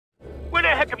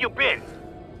heck have you been?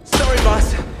 Sorry,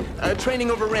 boss. Training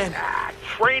overran.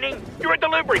 Training? You're a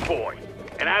delivery boy.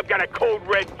 And I've got a code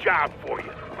red job for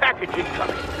you. Package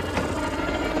incoming.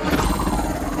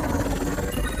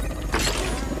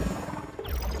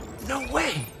 No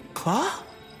way. Claw?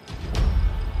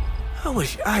 I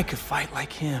wish I could fight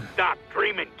like him. Stop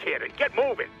dreaming, kid, and get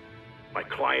moving. My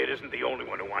client isn't the only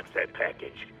one who wants that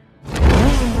package.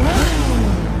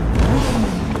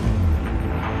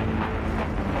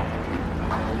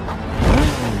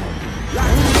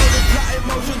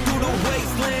 Motion through the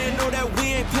wasteland. Know that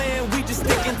we ain't playing, we just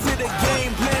sticking to the game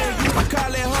plan. You can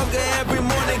call it hunger every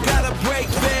morning, gotta break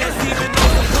fast. Even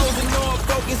though the clothes and know I'm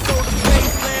focused on the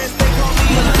baselands. They call me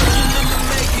a legend in the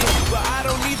making, but I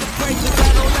don't need the break, cause I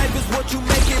know life is what you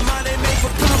make it. My name ain't for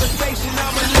conversation,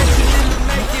 I'm a legend in the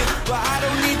making. But I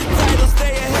don't need the title,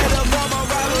 stay ahead of all my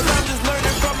rivals. I'm just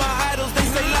learning from my idols, they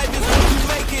say life is what you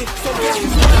make it. So this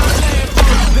is what I'm playing for.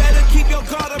 Better keep your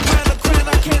guard around the crown,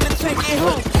 I came to take it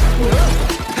home.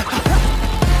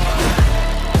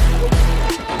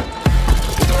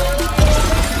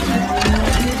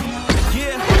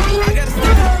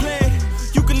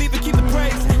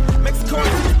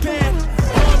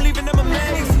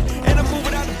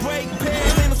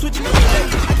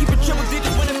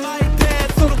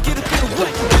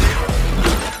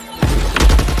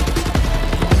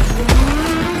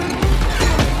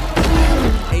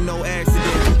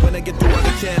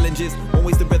 Challenges, won't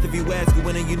waste the breath if you ask it,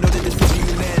 winning, you know that this is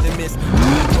unanimous.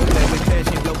 No play with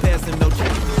passion, blow past him, no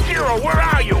change. Zero, where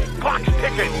are you? Clock's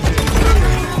ticking.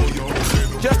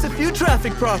 Just a few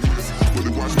traffic problems.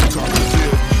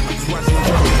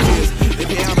 If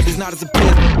your helmet is not as a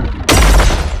pit.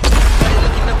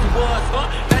 Looking up towards, huh?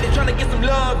 Now they trying to get some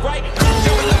love, right?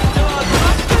 Showing like a dog,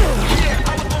 huh?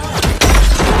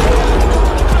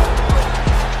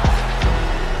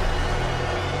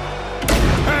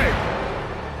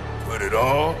 Put it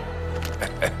all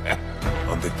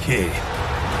on the kid.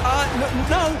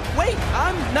 No, wait,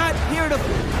 I'm not here to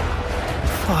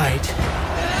fight.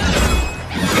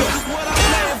 This is what I'm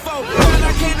playing for, but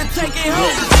I came to take it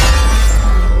home.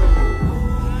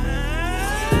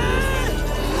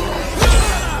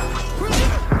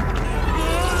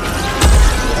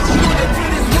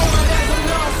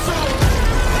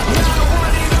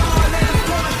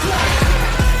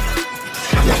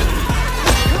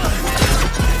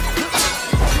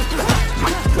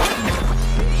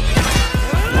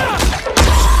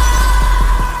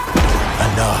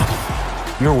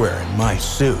 You're wearing my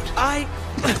suit. I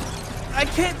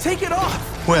can't take it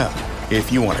off. Well,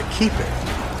 if you want to keep it,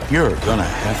 you're gonna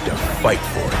have to fight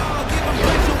for it.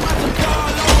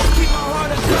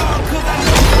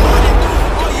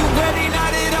 Are you ready?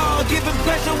 Not at all. Giving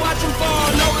pressure, watch him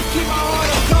fall. Always keep my heart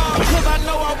on call, cause I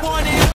know I want it.